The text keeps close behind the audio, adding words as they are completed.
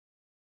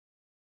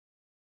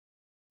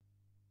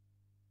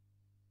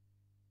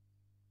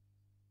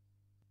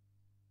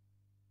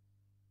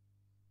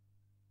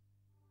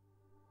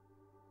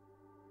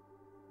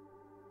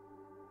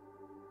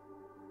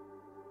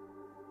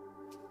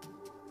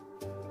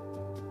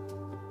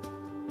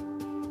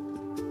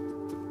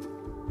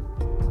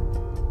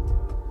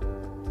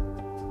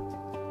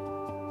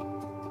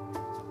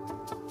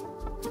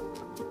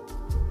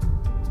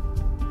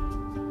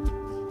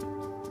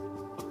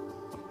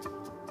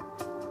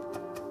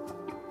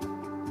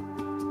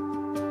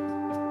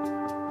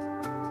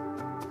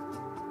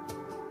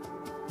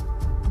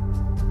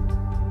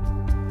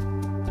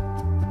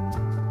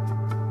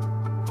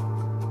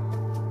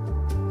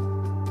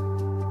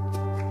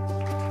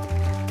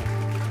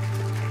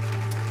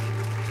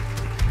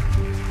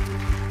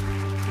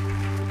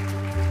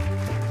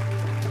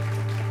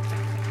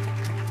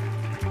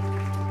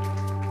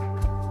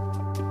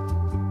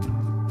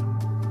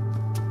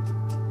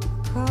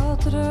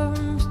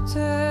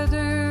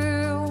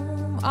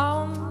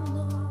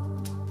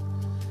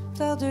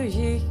da du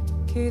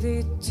gikk I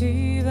ditt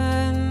 20.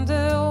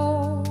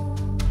 år.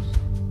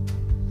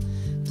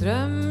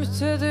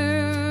 Drømte du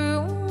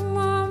om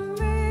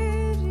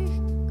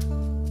Amerika?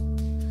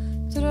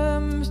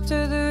 Drømte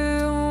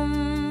du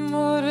om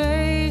å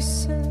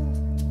reise?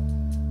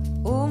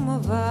 Om å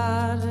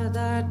være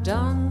der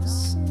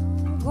dansen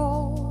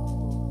går?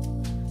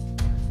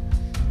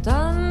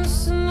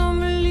 Dansen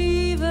om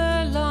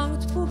livet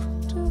langt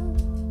borte,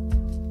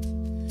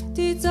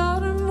 ditt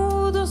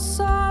armod og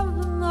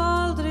savn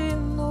aldri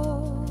når.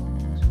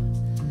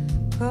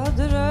 Hva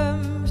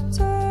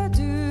drømte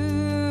du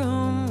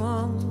om,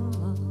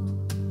 Anna,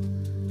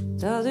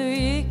 da du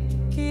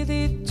gikk I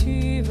ditt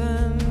 20.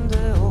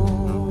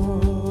 år?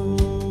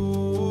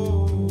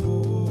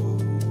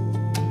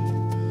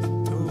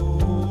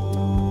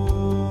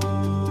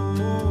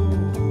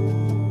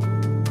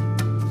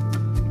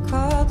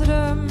 Hva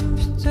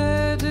drømte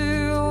du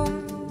om,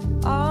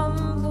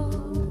 Anna,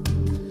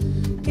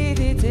 I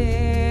ditt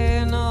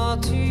 21.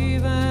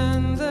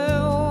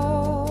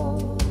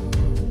 år?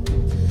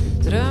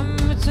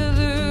 Drømte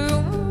du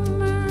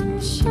om en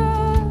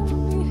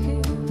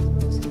kjærlighet,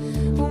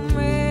 om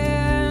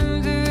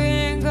en du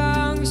en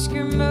gang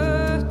skulle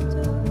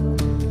møte,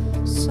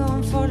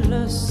 som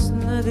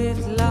forløsne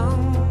ditt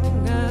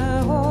lange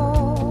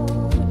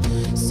hår,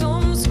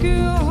 som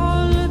skulle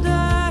holde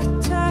deg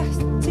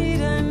tett I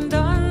den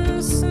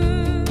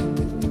dansen,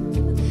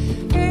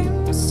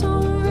 en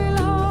som vil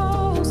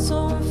ha og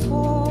som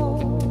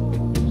får.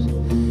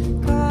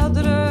 Hva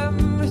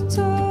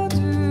drømte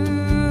du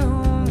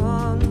om,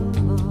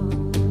 Anna,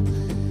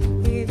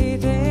 I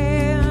ditt 21.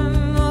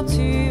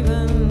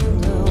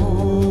 år?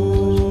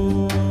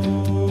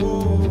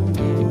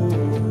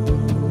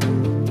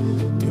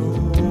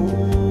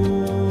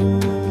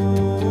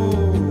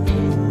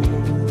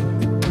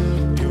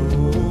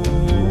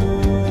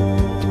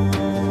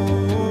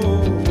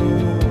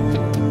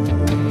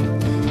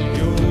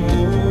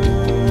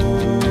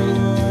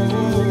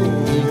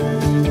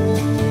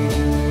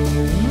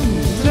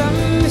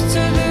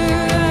 Drømte du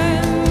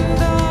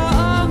enda,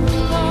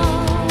 Anna,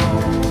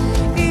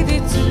 I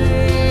ditt 23.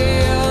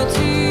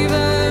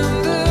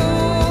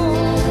 år?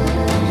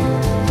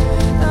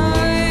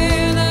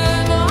 En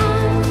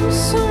mann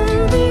som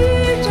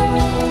byr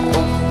deg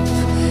opp,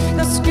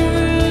 da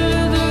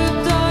skulle du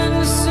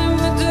danse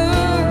med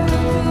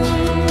døden.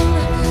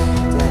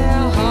 Det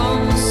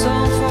han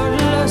som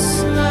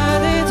forløsne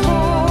ditt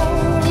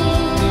hår.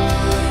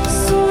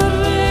 Så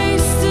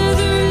reiste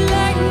du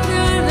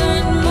lenger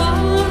enn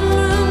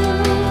malmen,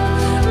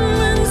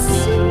 men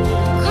si,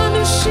 kan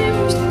du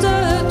skimte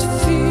et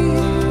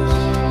fyr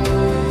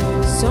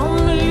som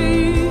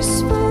lys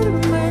for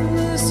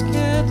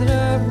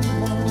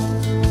menneskedrømmer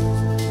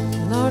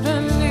når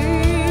den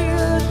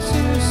nye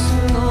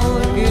 1000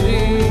 år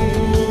gryr?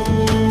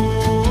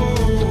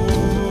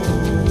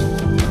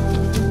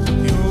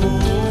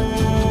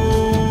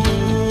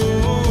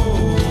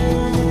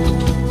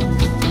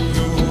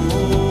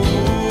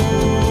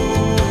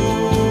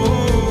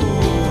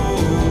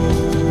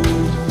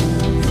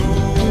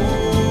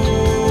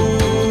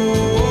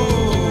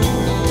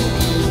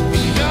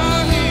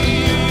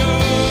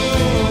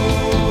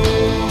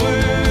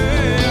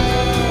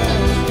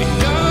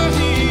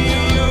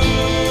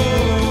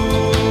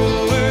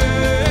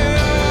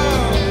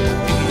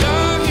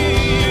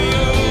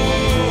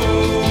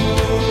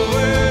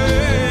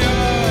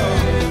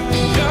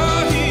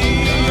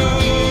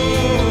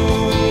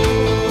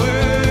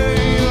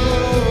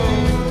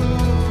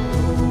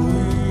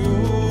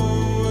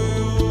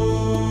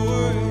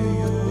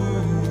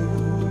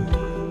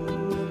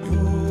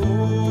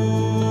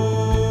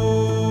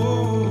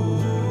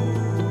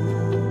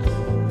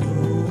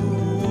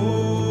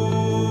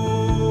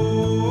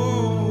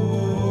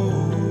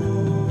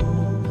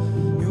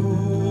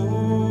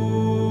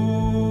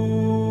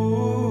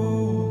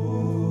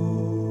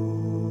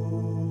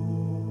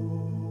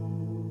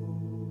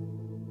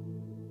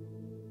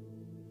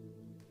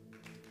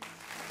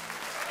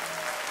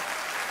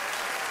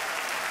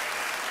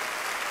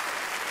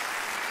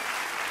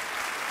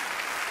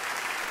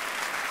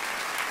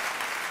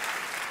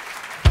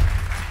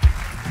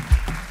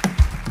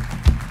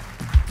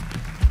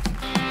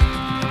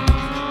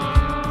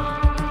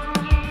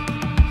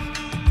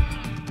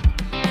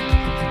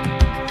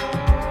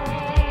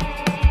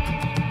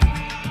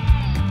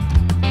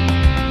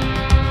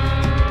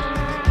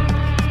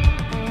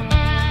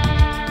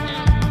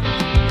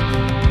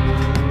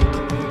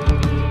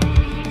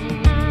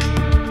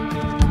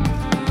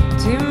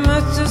 De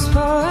møttes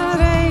på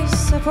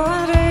en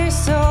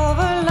reise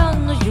over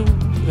land og jord,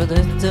 og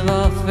dette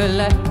var for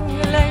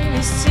lenge,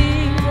 lenge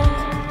siden.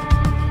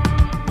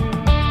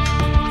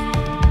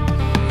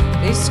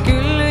 De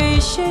skulle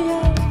ikke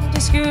hjem,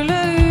 de skulle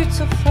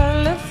ut og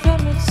følge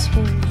fremmeds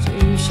spor til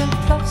ukjent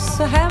plass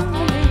og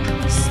hemmelig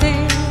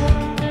sted.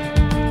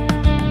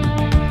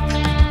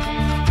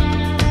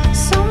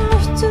 Så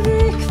møtte de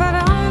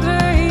hverandre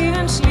I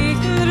en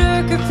sliten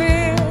rød kupé,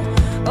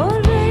 og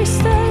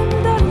reiste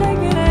enda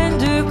lenger enn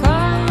du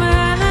kan med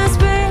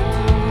NSB.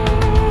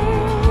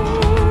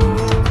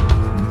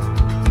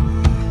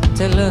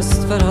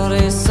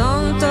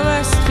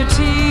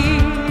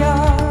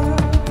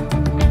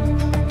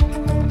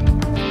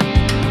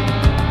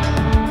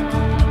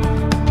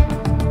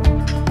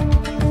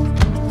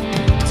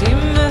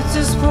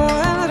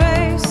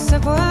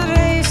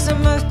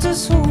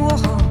 møttes hun og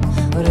han,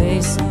 og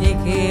reisen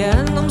gikk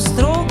igjennom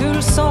strågull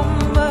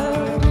sommer.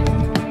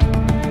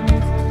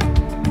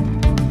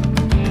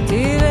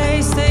 De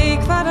reiste i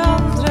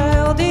hverandre,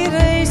 og de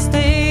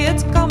reiste i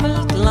et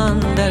gammelt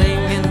land, der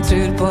ingen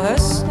tror på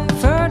høsten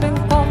før den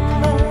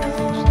kommer.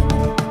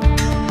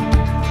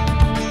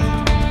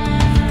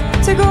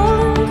 Til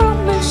går en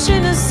gammel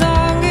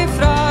skinnesang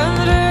ifra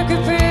en rød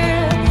kupé,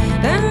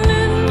 den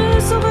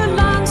nynnes over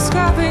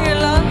landskap,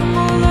 ingen land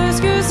måler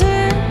skulle se.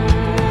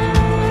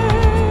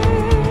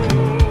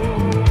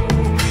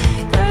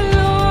 Det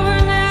lover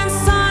ned en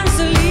sang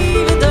så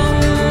livet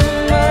dommer.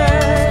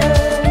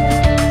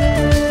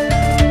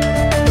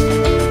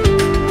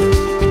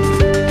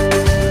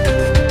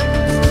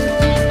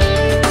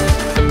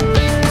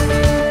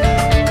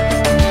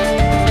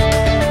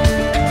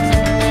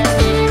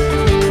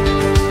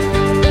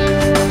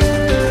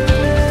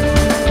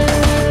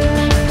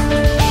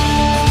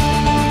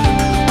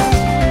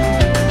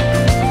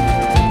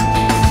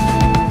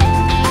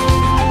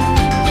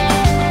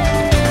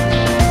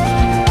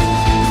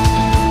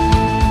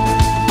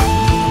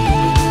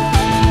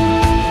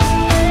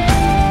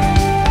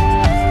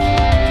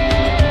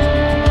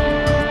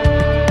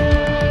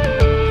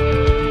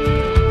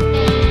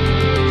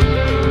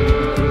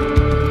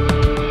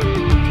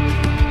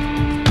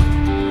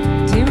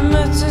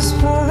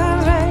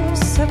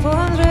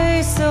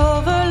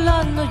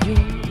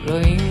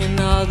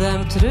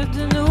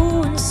 Trodde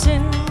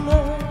noensinne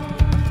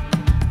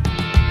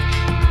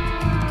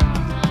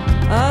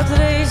at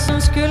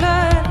reisen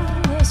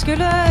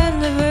skulle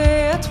ende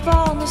ved et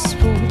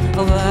banespor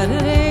og være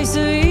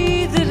reise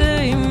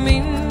videre i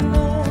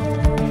minnet.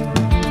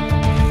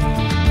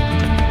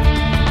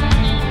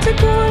 Det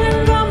går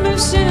en gammel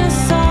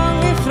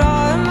skinnesang ifra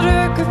en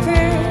rød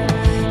kupé,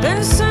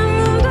 den sang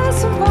om det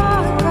som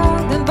var en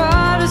gang, den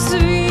bæres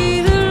videre.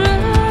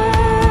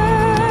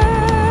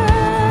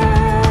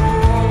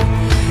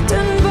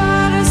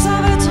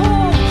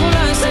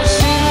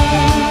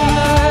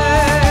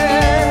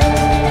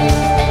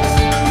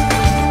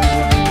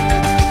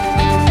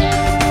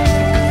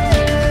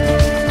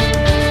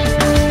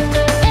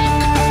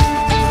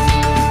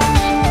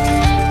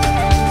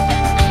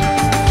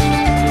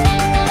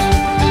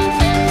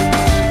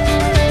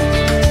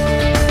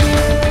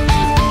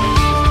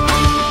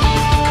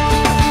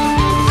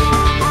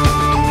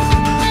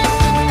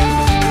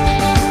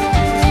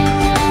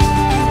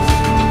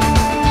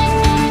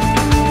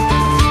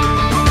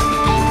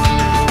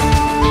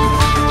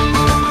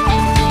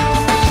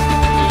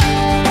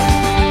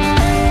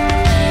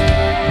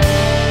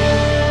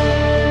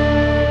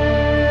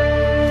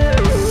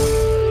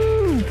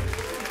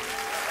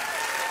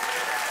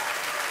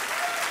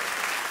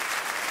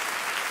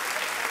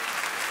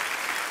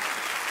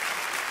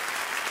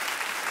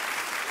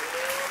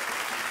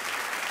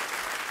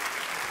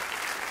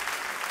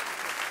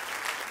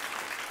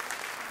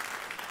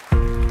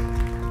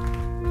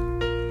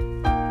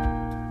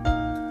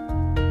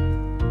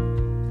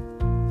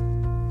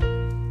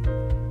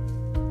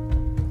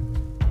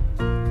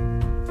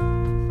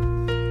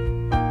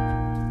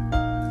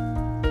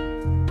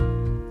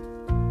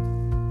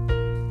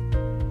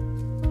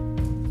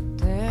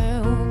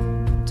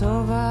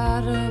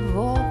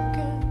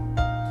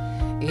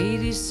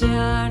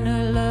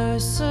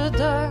 Stjerneløse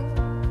døgn,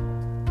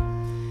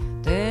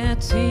 det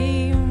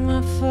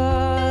time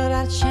for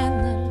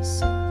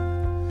erkjennelse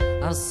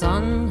av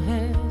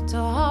sannhet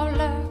og av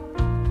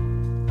løgn.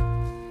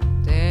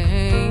 Det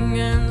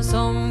ingen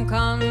som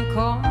kan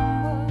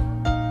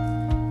komme,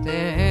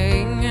 det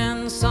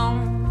ingen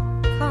som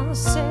kan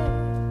se.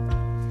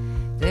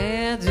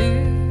 Det du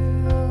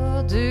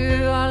og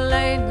du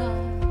alene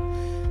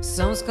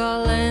som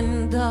skal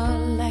enda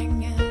lenger.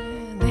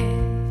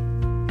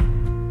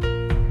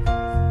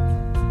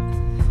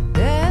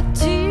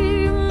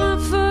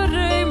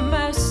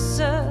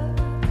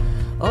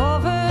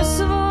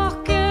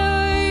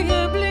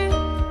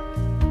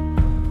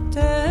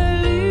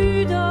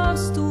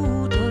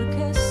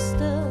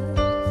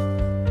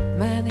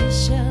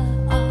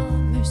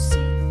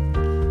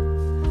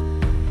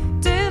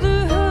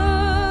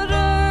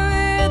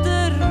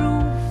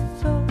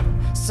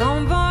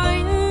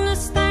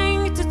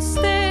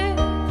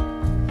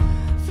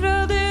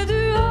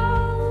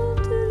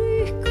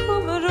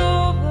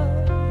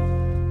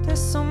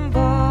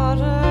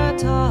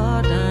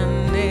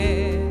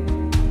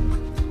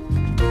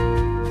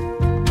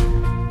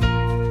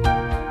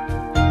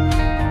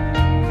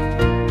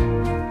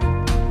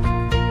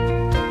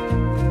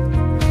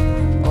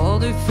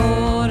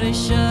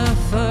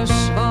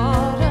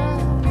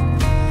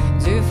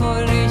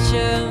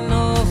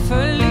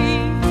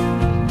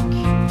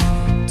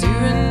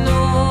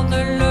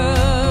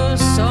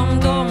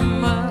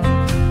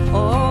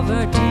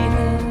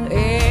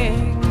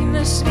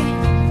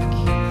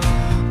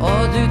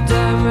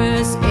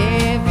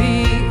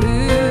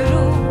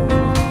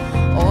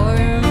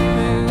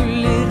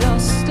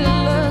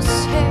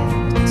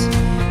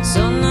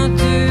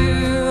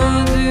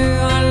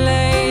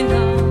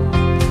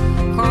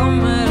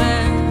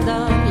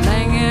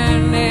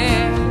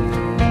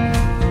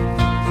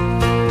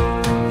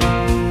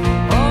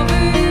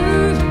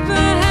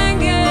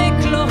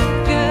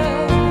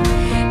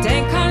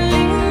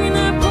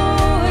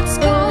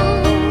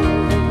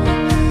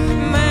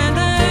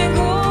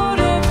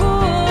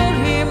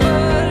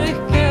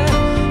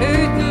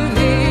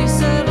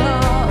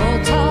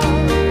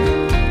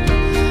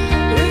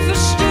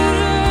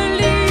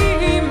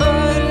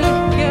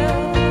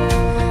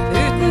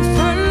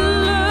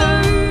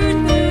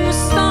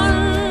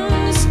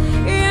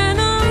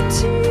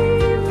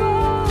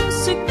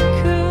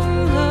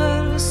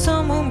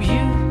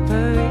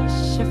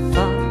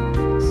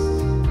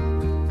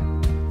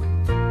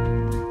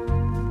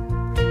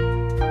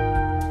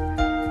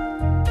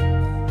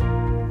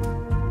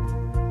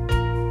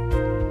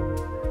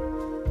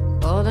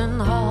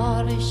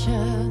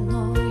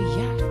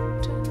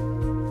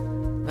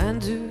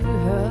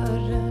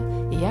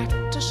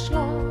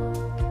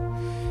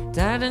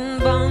 Verden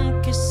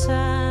banker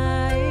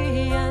seg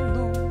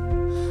igjennom,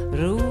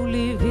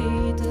 rolig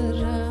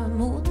videre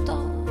mot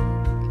dag.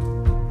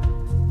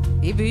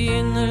 I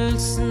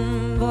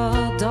begynnelsen var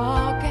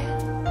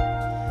dagen,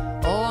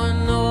 og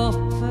en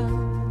åpen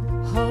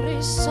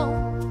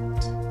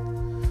horisont.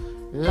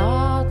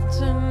 La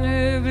det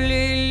nu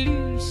bli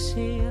lys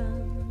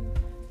igjen,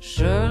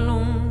 selv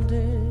om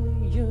det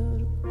gjør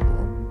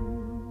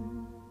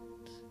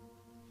vondt.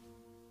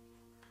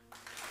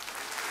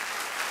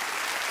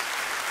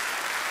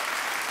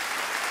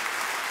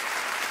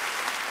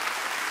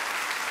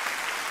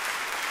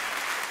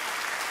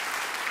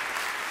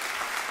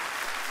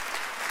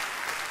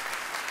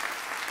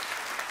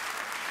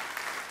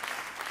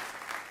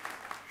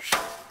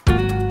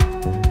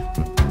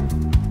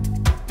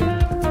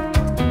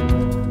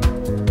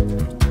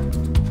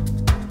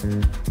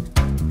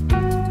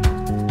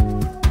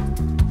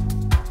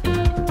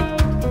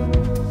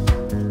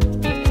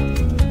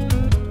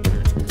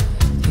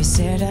 Vi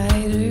ser deg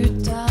i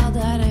ruta,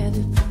 der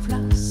du på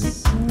plass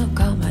når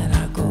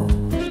kamera går.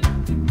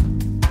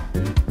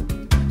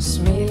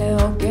 Smile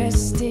og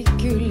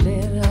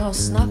gestikulere og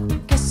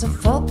snakke så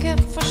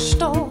folket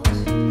forstår.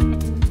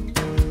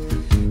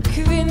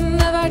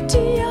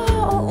 Kvinneverdier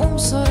og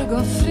omsorg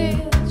og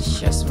fred,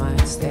 kjøss meg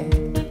et sted.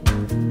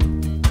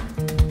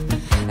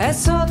 Jeg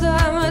så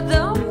deg med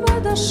dame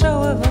da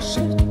showet var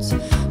slutt.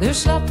 Du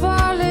slapp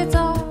av litt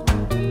av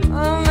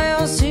med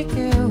å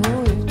syke henne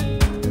ut.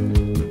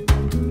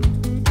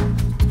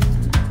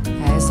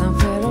 Hei sann,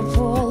 Per og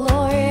Pål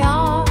og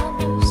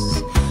Janus,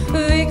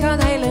 vi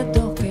kan hele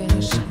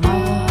deres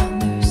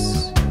manus.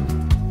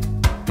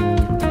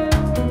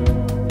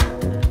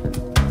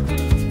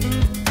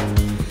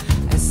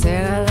 Jeg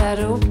ser deg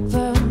der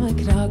oppe med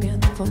kragen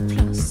på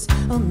plass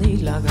og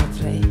nylaga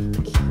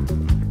preik.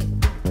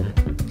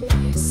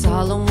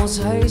 Salomos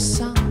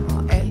høysang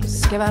og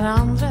elske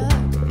hverandre,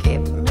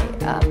 give me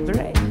a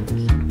break.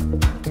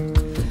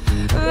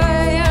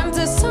 Veien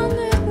til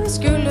sannheten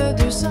skulle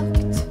du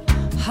sagt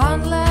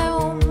handle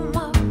om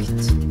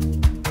makt.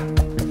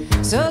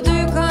 Så du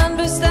kan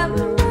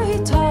bestemme i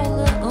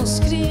tale og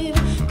skriv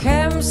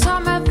hvem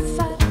som verdig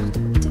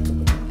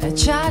et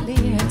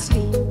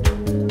kjærlighetsliv.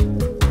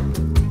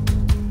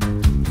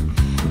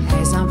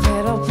 Hei sann,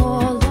 Per og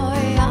Pål og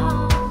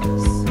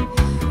Janus,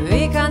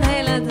 vi kan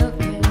hele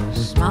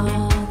deres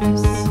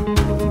manus.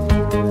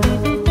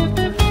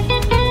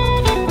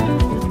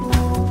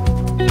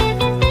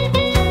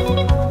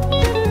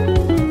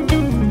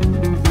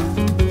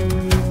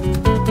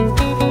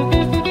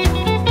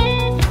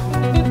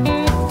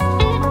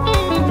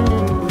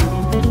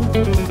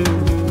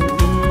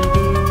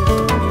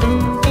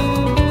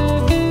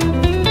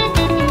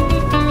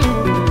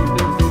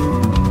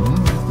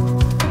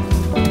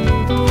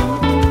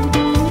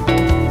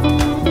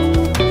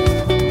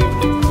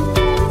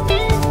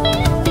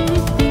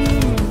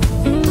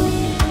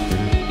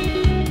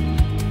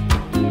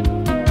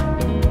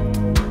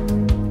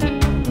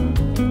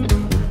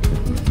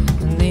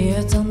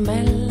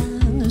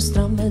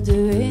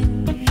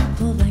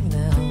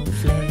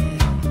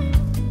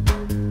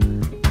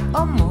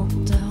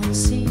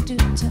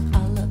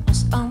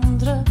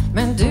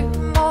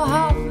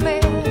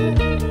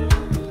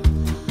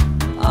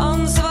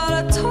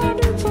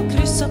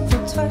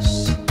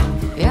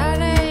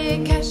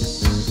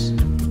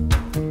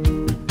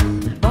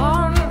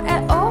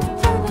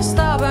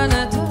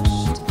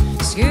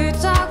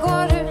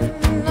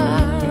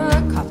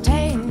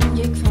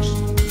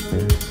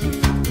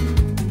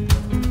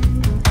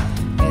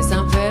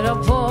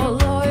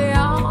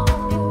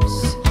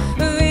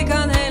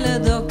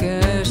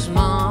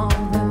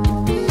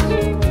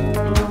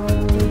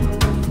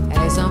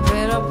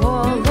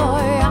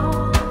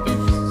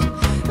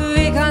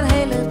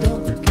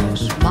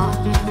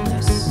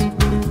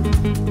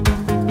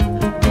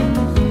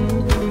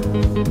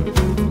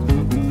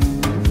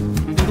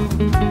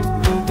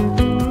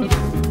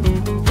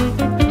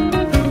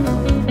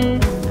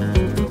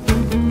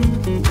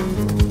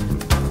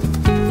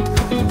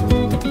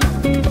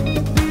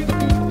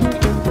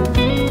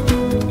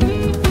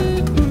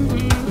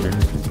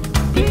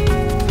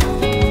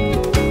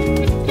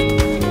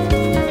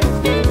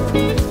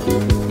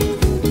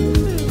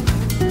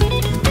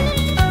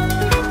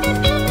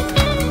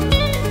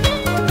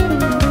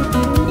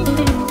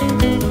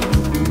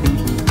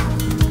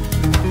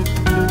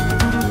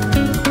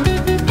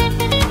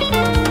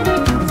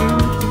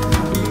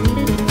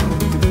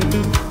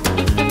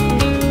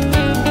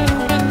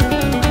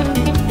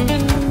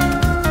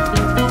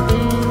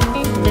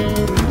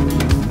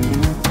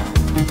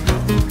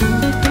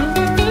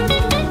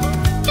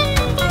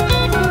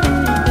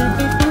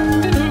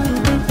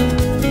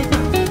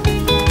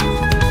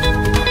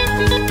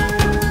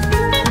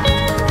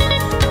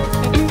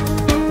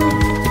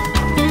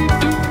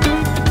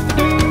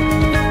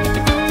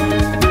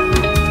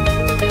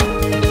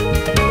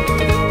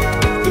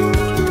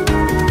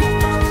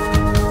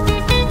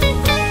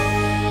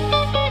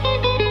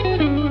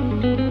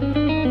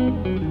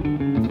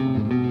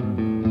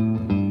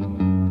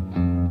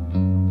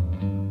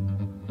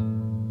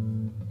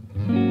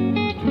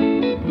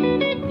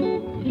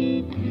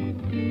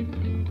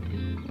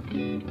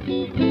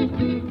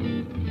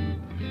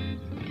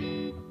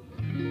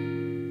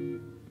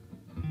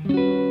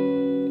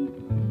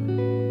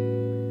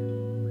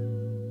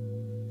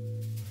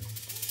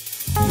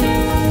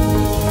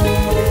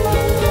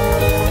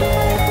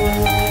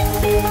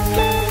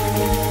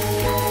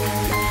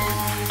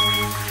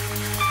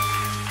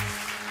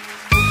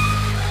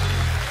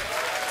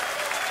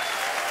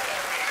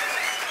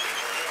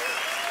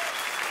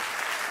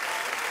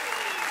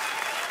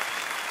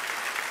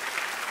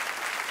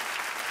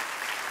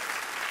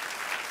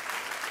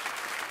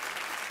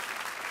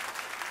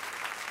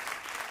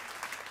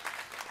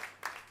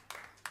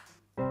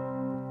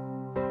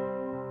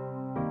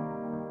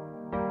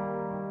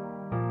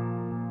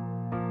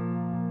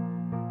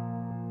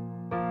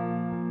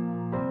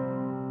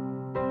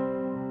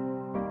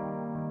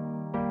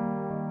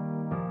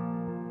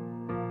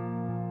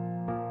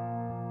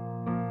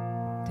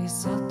 De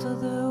satte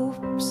det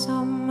opp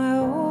samme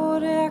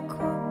år jeg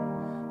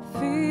kom,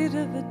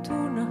 fyret ved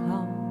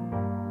Tornehamn.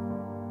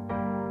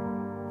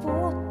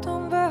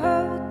 Båten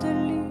behøvde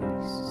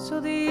lys,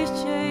 så de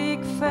ikke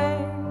gikk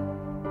feil.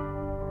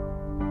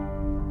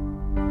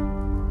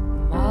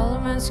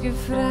 Malmen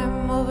skulle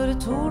frem over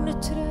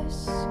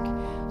Tornetresk,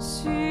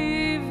 7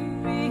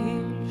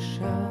 mil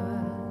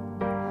sjøen,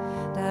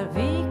 der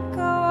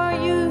vika var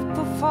djup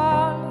og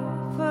farlig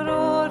for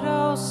åra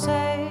å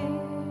seil.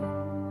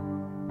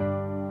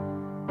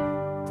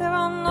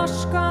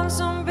 Norskan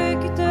som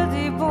bygde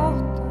de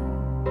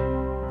båten,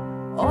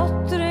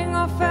 8-ring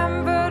og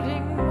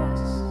 5-børing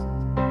mest.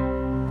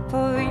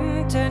 På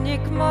vinteren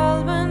gikk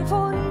malmen på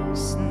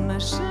isen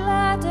med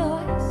slede og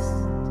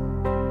hest.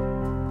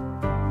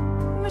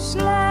 Med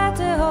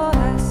slede og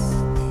hest.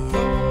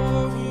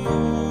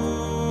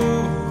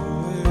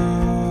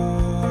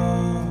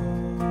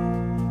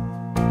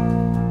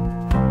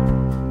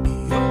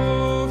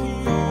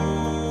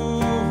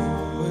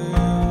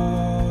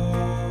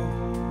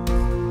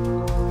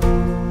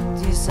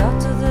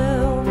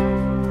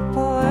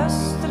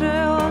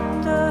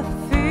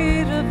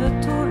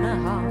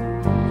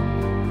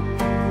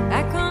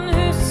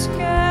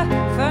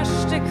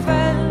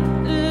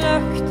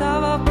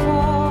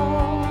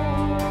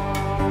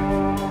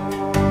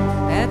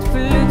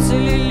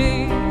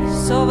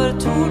 Over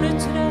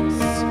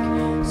Tornetresk,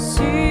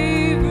 7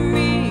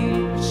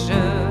 mil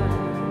sjø.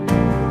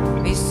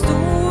 Vi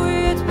stod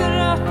i et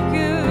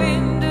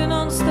brakkevindu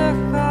noen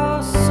stykker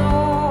og så.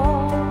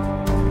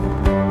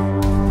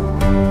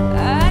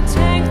 Jeg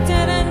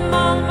tenkte den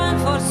malmen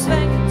får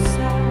svengt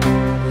seg,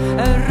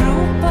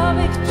 Europa,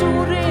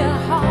 Victoria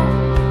havn.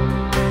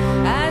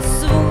 Jeg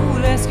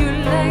svor jeg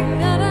skulle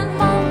lenger enn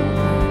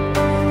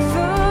malmen,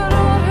 før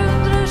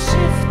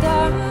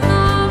århundreskiftet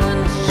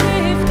navn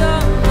skiftet.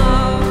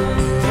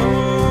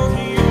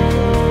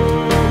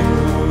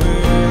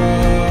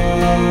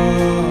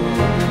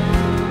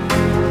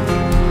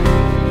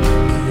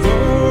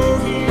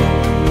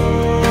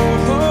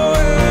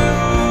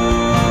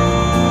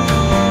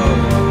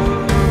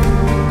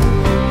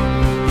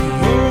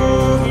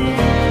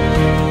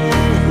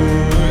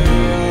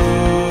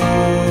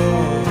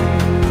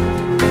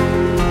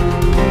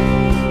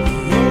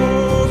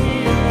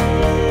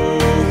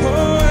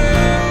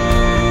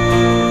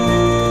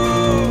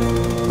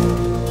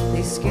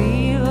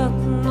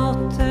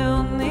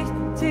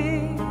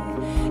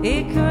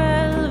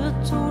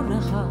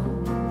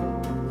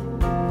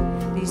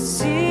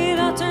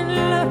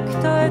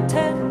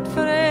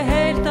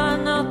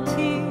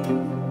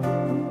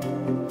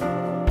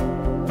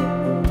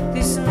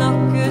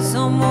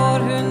 Som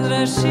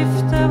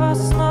århundreskiftet var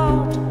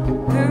snart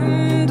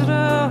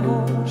 100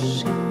 år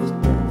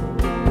skifte.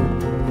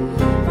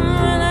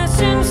 Men jeg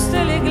syns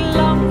det ligger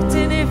langt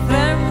inn i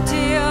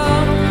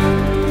fremtiden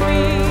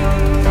min.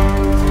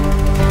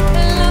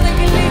 La det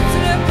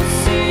glitre på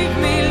 7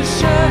 mil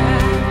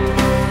sjøen.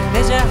 Det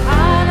er ikke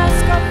her jeg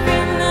skal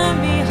finne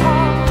min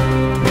hav.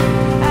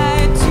 Jeg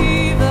er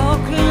 20 og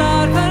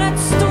klar for et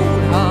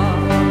storhav.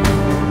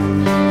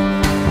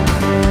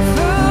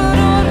 Før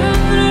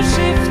århundreskiftet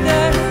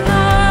skifter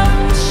navn.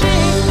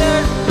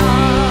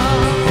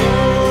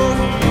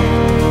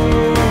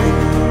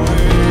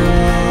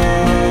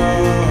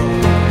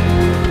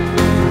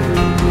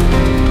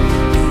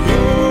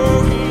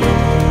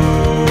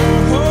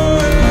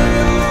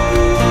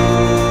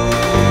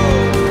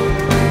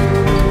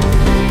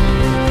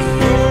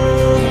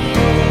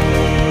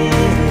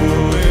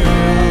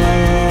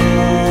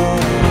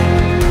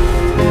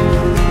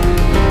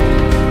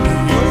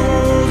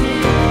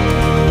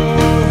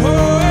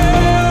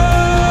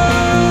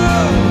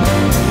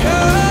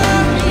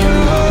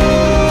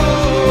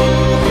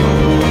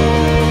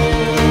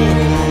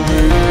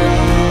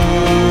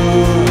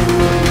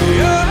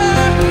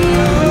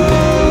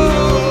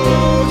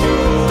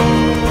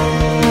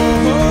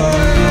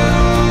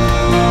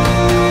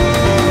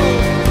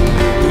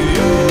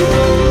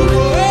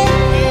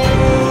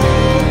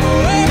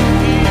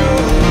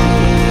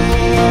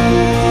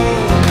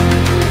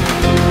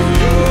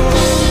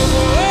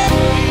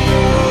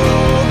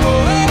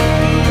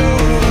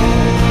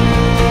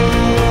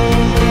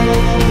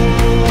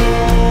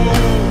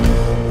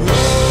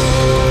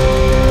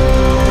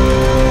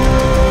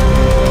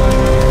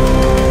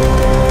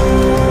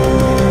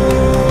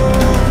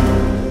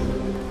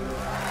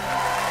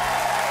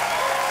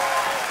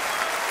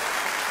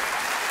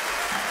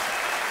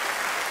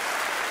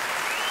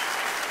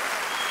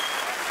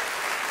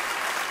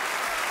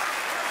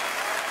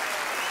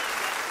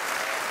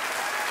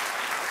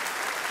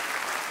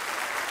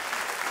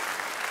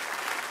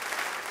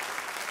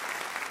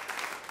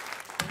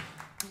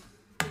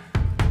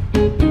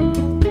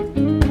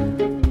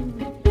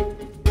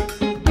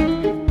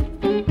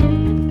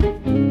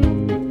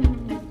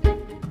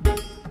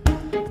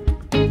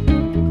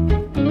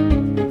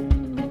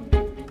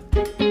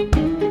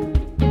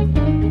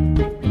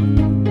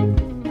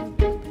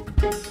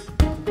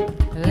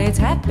 Litt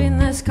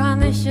happiness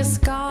kan ikke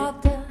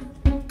skade.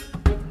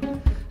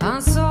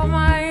 Han så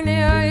meg inn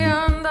i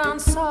øynene da han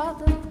sa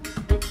det.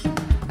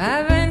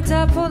 Jeg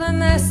ventet på det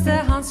neste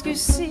han skulle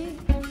si.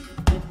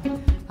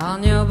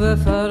 Han jobber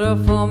for å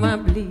få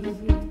meg bli.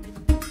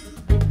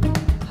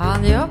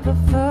 Han jobber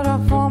for å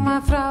få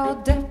meg fra å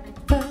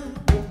deppe.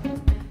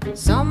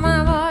 Som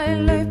jeg var i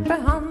løype,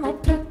 han må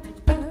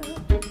preppe.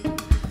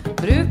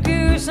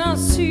 Bruker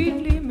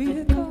usannsynlig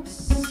mye gass.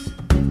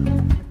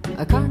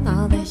 Jeg kan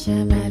han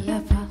ikke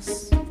melde pass.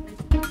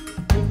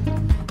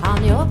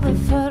 Han jobber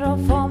for å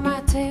få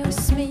meg til å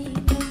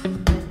smile.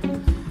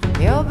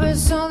 Jobber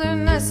så du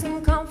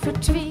nesten kan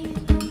fortvile.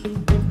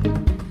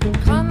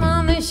 Kan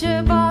han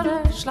ikke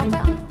bare slappe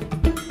av?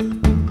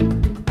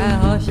 Jeg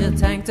har ikke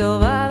tenkt å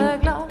være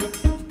glad.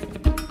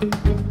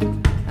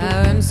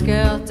 Jeg ønsker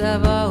at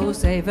jeg var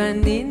hos ei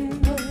venninne.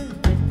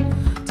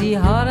 De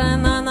har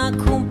en annen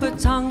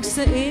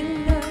kompetanse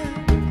inne.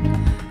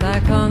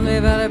 Der kan vi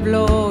være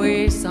blå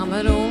i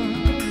samme rom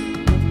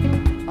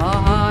og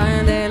ha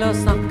en del å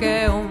snakke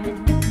om.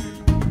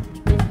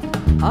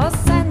 Og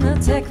sende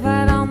til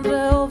hverandre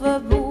over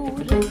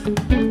bordet.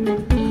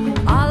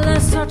 Alle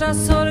sorter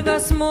sorger,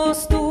 små og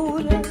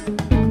store.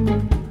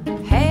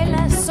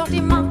 Hele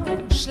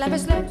sortimentet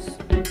slippes løs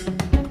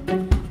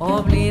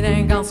og blir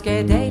en ganske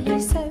deilig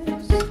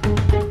saus.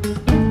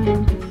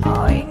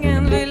 Og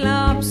ingen vil ha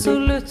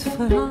absolutt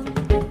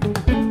forhandle.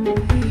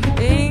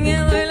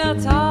 Ingen vil ha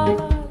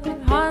tale,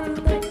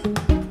 handle.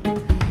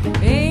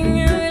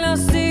 Ingen vil ha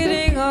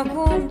styring og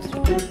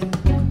kontroll.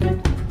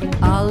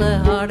 Alle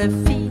har det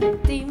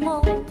fint i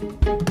mål.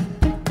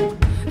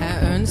 Jeg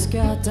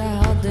ønsker at jeg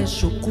hadde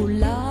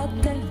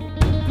sjokolade.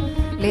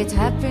 Litt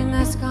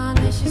happiness kan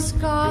ikke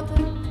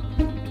skade.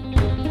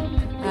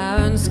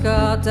 Jeg ønsker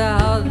at jeg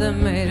hadde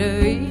mer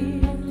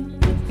vin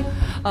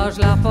og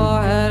slapp å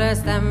høre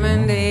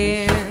stemmen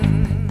din.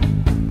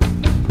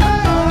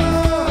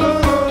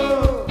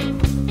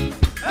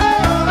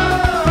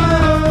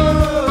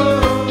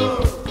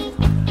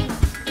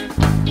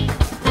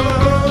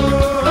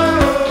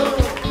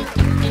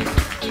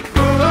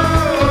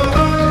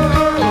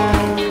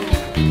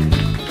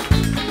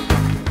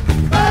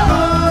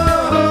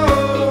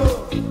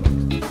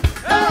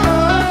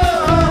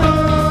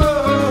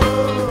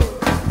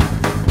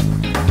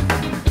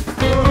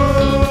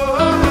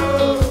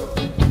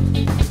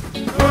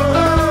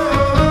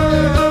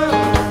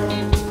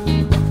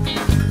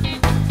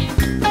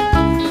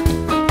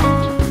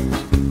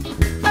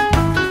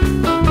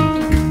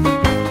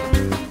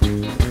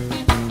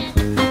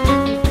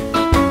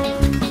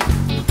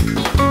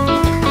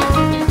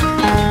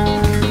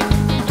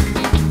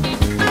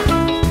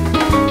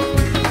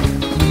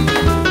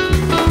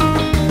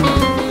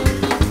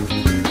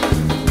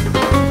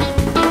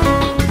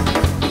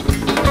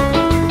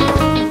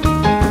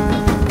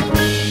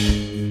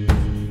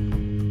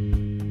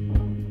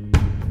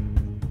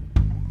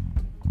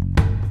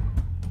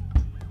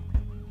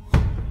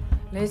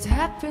 Litt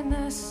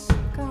happiness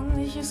kan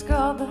ikke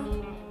skade.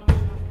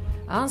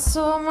 Han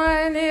så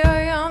meg inn i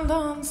øynene da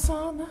han sa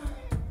det.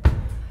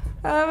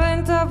 Jeg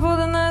ventet på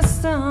det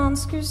neste han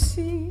skulle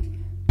si.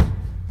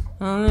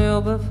 Han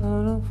jobber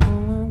for å få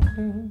meg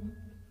til.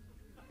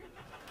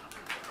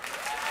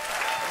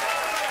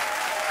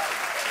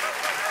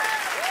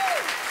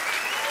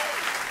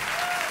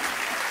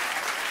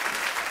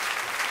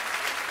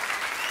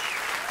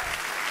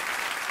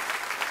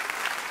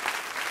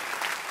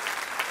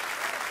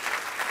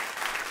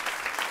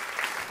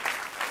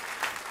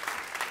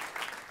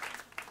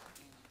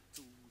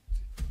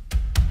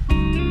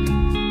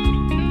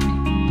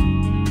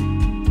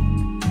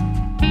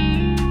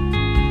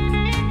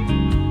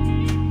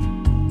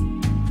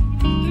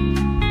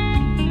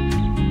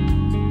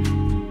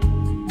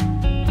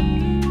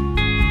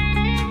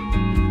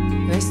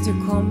 Hvis du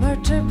kommer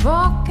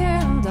tilbake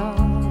en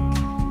dag,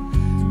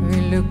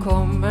 vil du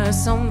komme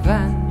som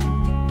venn?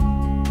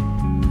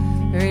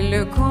 Vil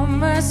du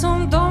komme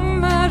som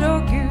dommer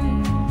og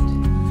Gud,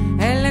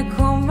 eller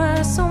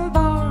komme som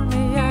barn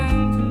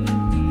igjen?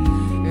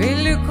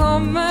 Vil du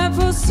komme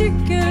på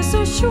sykkel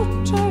så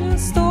kjortelen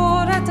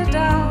står etter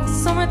deg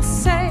som et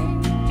seil?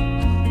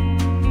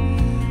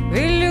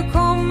 Vil du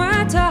komme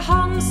til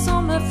han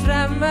som er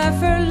fremme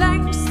for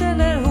lengst,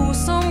 eller hun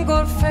som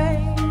går feil?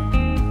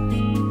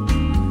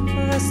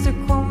 Hvis du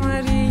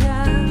kommer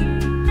igjen,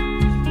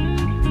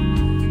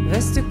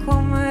 hvis du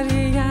kommer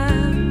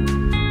igjen,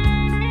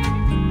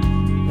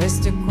 hvis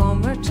du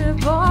kommer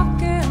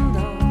tilbake en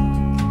dag,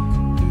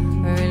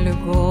 vil du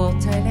gå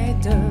til ei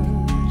dør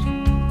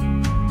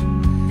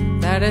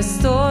der det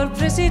står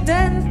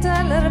president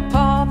eller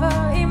pave,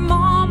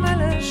 imam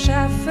eller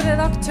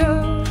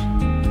sjefredaktør.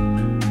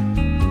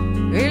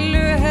 Vil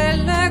du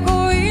heller gå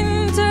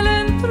inn til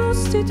en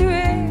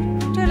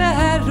prostituert eller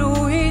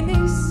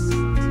heroinist?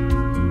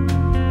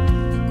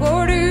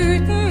 Går du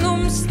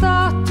utenom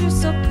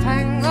status og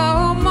penger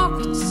og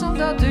makt som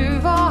da du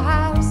var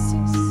her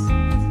sist?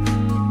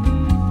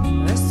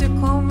 Hvis du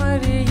kommer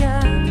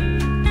igjen,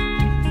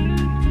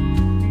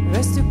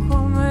 hvis du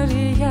kommer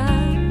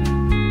igjen,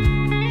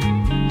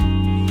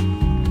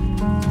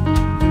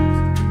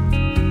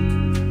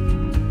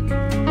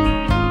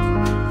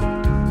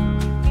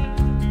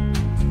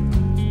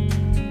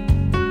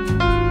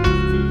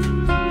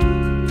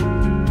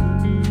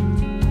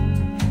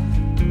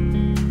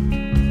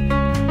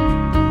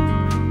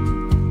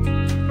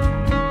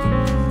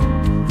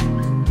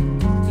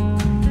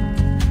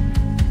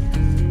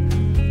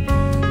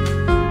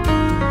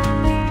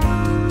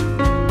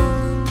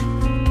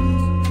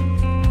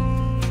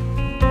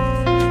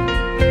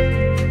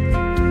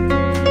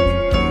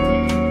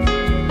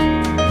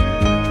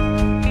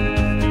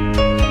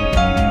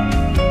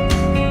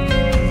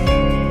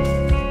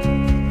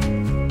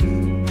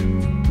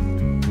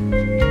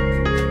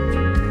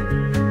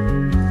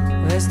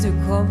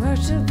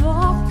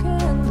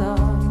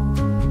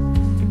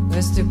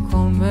 Hvis du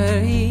kommer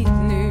hit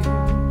nu,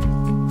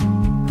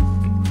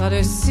 hva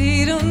du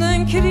sier om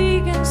den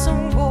krigen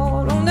som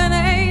går, om den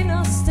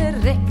eneste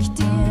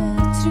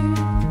riktige tro.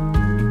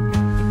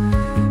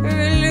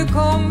 Vil du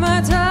komme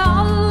til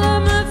alle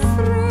med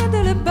fred,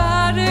 eller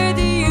bare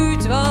de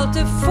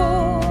utvalgte få?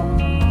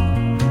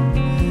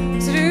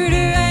 Tror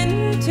du en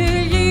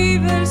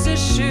tilgivelse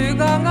 7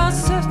 ganger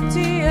 70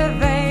 er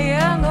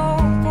veien å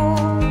gå?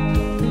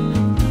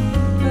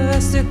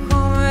 Hvis du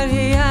kommer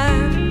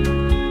igjen,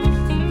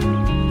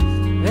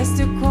 hvis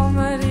du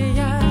kommer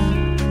igjen,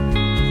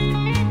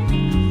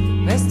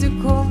 hvis du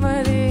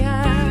kommer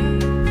igjen,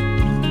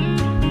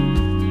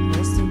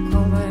 hvis du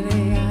kommer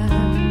igjen.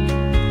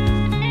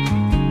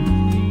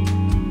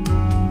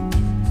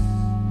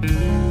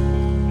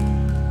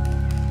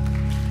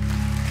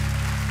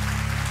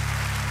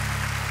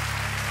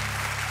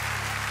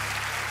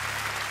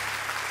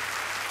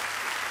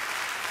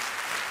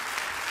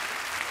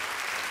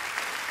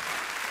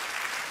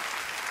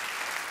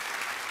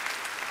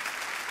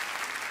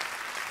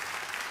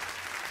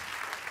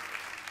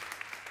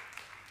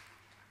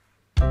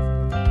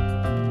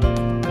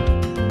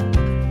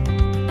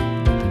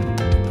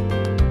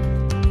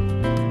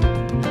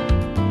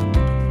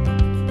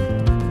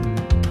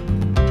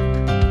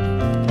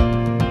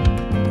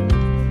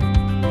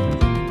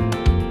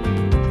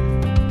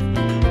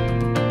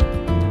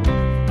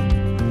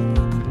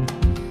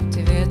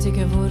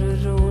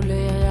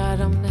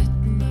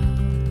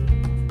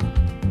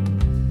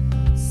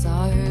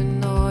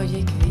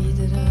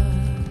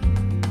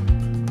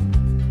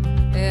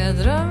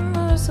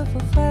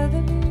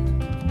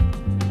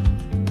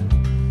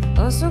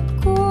 Og så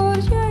går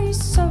jeg I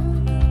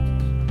søvn.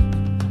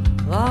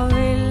 Hva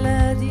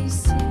ville de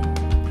si?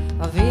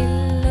 Hva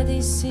ville de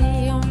si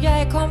om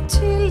jeg kom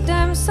til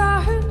dem, sa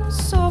hun og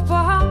så på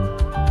ham.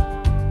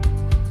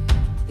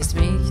 De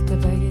smilte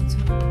begge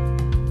to,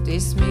 de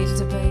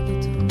smilte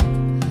begge to.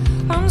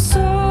 Han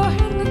så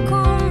henne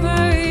komme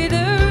I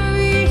det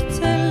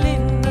hvite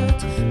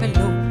linnet med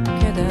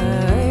lukkede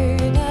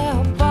øyne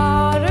og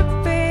bare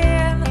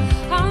ben.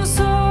 Han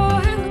så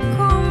henne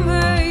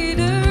komme I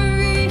det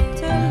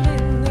hvite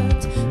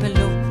linnet med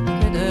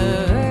lukkede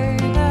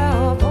øyne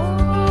og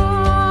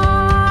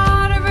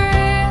bare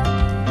ben.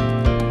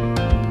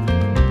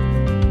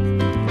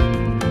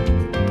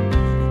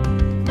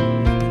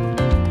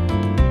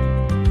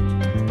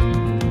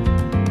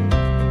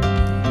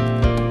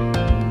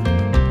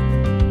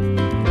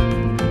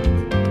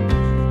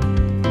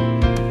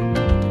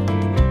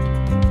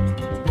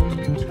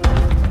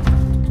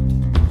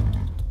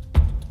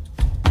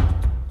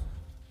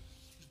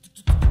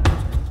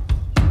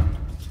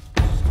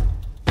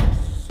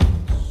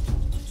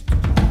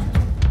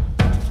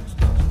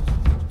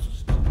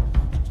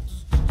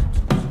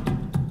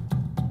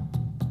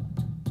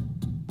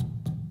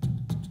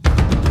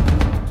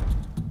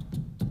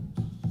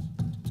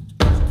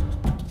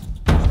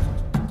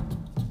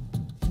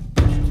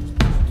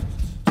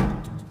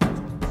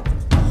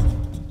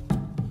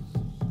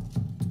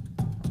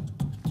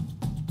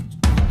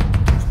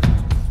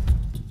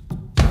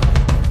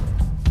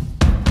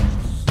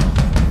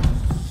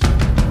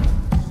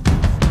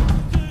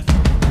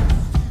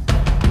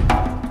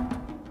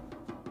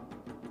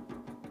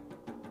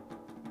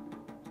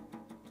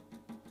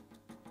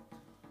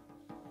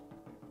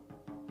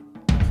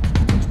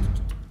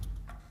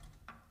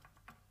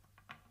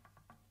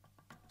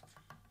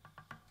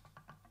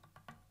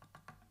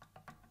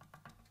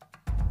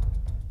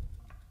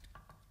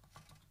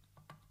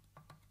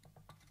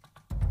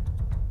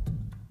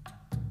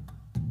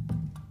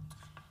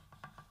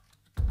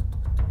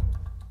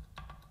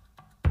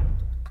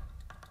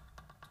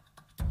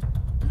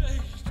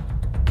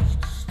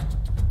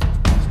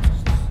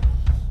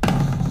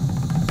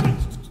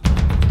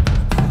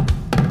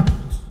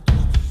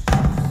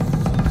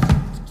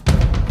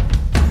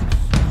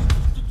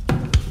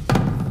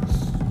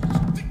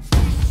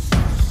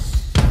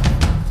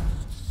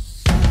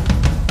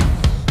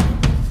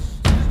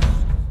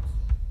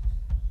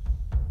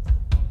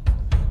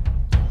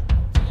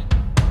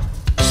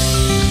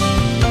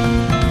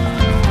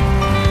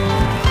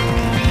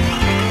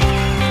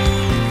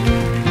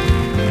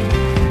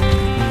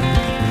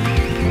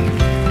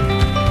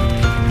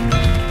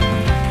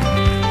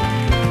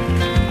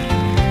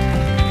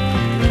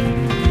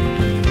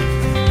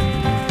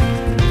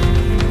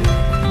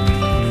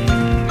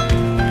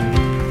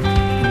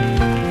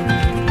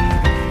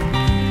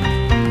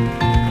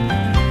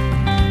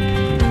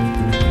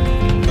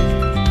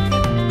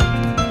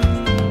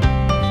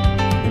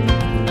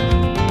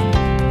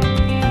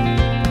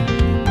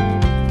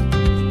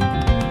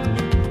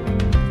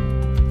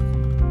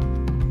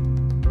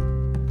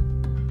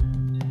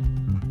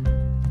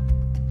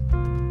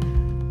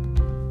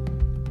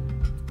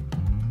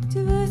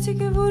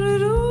 Ikke hvor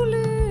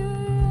rolig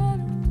om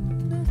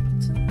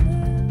nettene,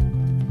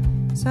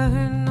 sa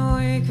hun og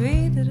gikk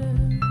videre.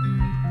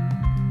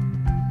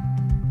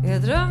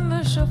 Jeg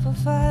drømmer så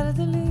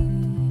forferdelig,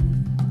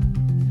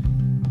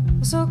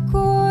 og så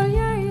går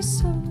jeg I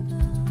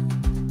søvne.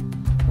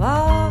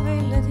 Hva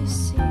ville de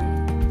si?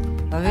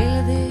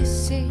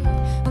 si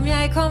om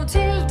jeg kom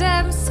til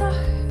dem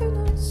sagt